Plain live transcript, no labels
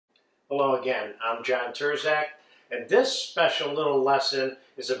Hello again, I'm John Terzak, and this special little lesson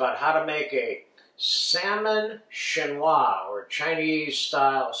is about how to make a salmon Chinois, or Chinese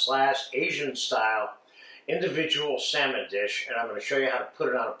style / Asian style individual salmon dish, and I'm going to show you how to put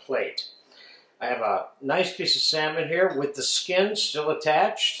it on a plate. I have a nice piece of salmon here with the skin still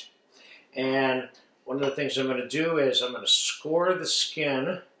attached, and one of the things I'm going to do is I'm going to score the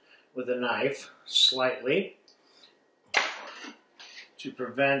skin with a knife slightly to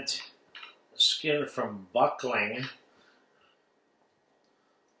prevent the skin from buckling.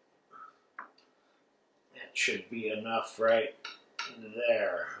 That should be enough right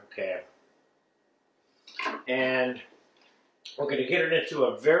there. Okay. And we're going to get it into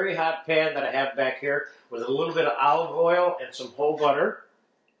a very hot pan that I have back here with a little bit of olive oil and some whole butter.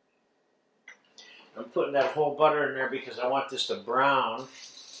 I'm putting that whole butter in there because I want this to brown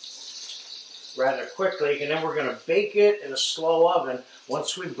rather quickly, and then we're going to bake it in a slow oven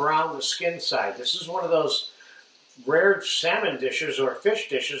once we brown the skin side. This is one of those rare salmon dishes or fish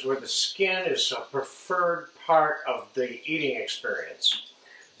dishes where the skin is a preferred part of the eating experience.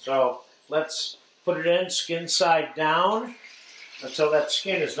 So let's put it in skin side down until that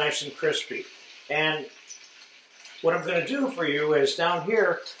skin is nice and crispy. And what I'm going to do for you is down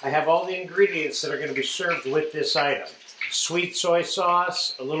here I have all the ingredients that are going to be served with this item. Sweet soy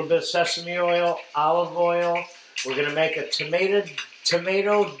sauce, a little bit of sesame oil, olive oil. We're going to make a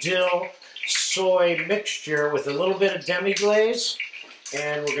tomato dill soy mixture with a little bit of demi glaze.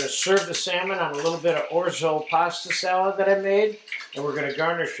 And we're going to serve the salmon on a little bit of orzo pasta salad that I made. And we're going to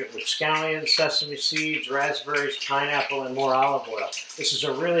garnish it with scallions, sesame seeds, raspberries, pineapple, and more olive oil. This is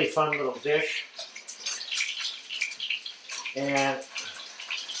a really fun little dish. And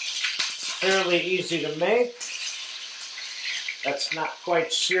fairly easy to make. That's not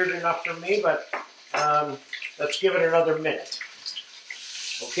quite seared enough for me, but let's give it another minute.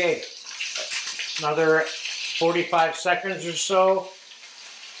 Okay, another 45 seconds or so.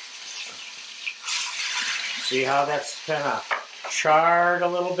 See how that's kind of charred a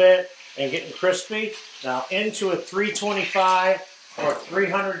little bit and getting crispy? Now into a 325 or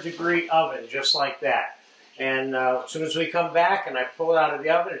 300 degree oven, just like that. And as soon as we come back and I pull it out of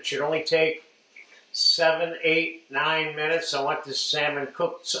the oven, it should only take 7, 8, 9 minutes. I want this salmon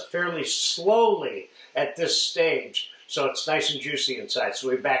cooked fairly slowly at this stage so it's nice and juicy inside. So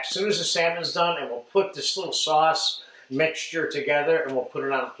we'll be back as soon as the salmon's done, and we'll put this little sauce mixture together and we'll put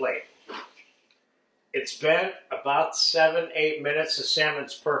it on a plate. It's been about 7, 8 minutes. The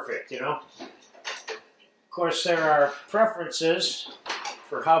salmon's perfect, you know. Of course, there are preferences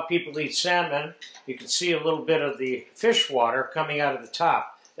for how people eat salmon. You can see a little bit of the fish water coming out of the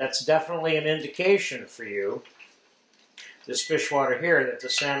top. That's definitely an indication for you, this fish water here, that the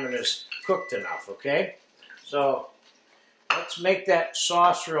salmon is cooked enough, okay? So let's make that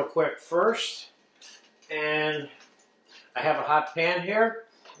sauce real quick first. And I have a hot pan here.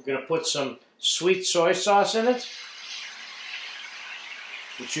 I'm going to put some sweet soy sauce in it,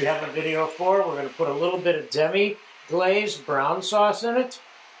 which you have a video for. We're going to put a little bit of demi glaze brown sauce in it.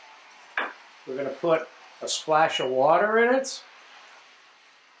 We're going to put a splash of water in it.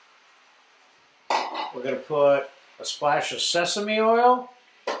 We're going to put a splash of sesame oil,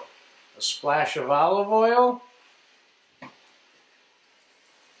 a splash of olive oil,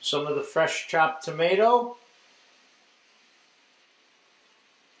 some of the fresh chopped tomato,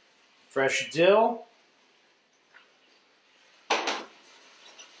 fresh dill.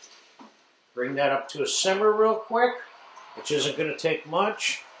 Bring that up to a simmer real quick, which isn't going to take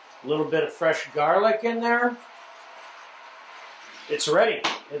much. A little bit of fresh garlic in there. It's ready.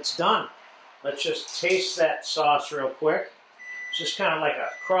 It's done. Let's just taste that sauce real quick. It's just kind of like a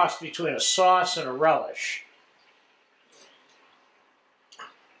cross between a sauce and a relish.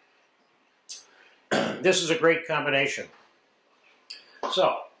 This is a great combination.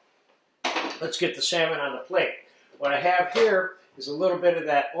 So, let's get the salmon on the plate. What I have here is a little bit of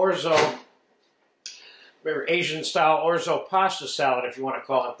that orzo, or Asian style orzo pasta salad, if you want to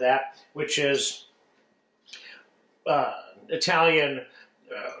call it that, which is Italian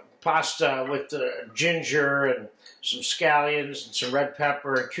pasta with ginger and some scallions and some red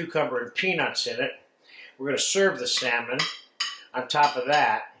pepper and cucumber and peanuts in it. We're going to serve the salmon on top of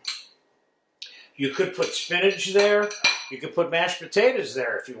that. You could put spinach there. You could put mashed potatoes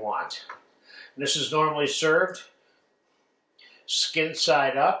there if you want. And this is normally served skin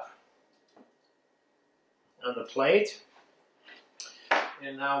side up on the plate.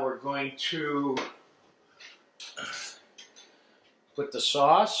 And now we're going to put the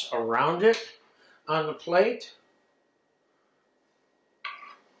sauce around it on the plate.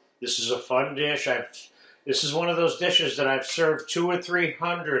 This is a fun dish. I've This is one of those dishes that I've served 200 or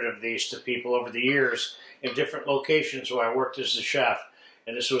 300 of these to people over the years in different locations where I worked as a chef.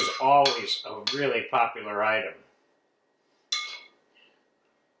 And this was always a really popular item.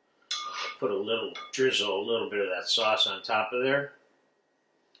 Put a little, drizzle a little bit of that sauce on top of there.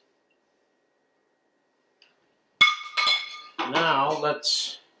 Now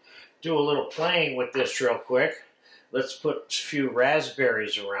let's do a little playing with this real quick. Let's put a few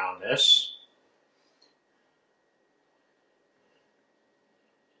raspberries around this.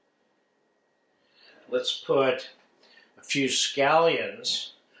 Let's put a few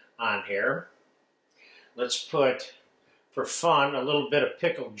scallions on here. Let's put, for fun, a little bit of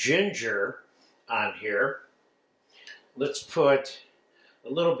pickled ginger on here. Let's put a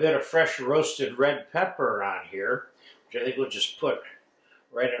little bit of fresh roasted red pepper on here, which I think we'll just put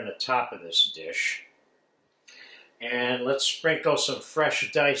right on the top of this dish. And let's sprinkle some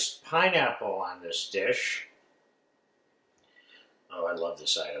fresh diced pineapple on this dish. Oh, I love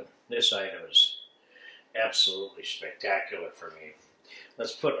this item. This item is absolutely spectacular for me.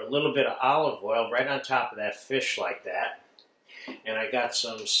 Let's put a little bit of olive oil right on top of that fish like that. And I got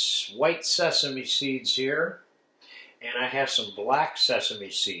some white sesame seeds here. And I have some black sesame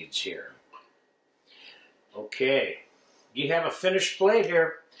seeds here. Okay, you have a finished plate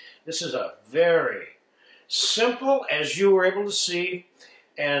here. This is a very simple, as you were able to see,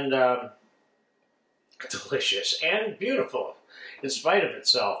 and delicious and beautiful in spite of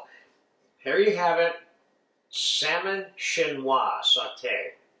itself. Here you have it. Salmon Chinois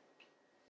sauté.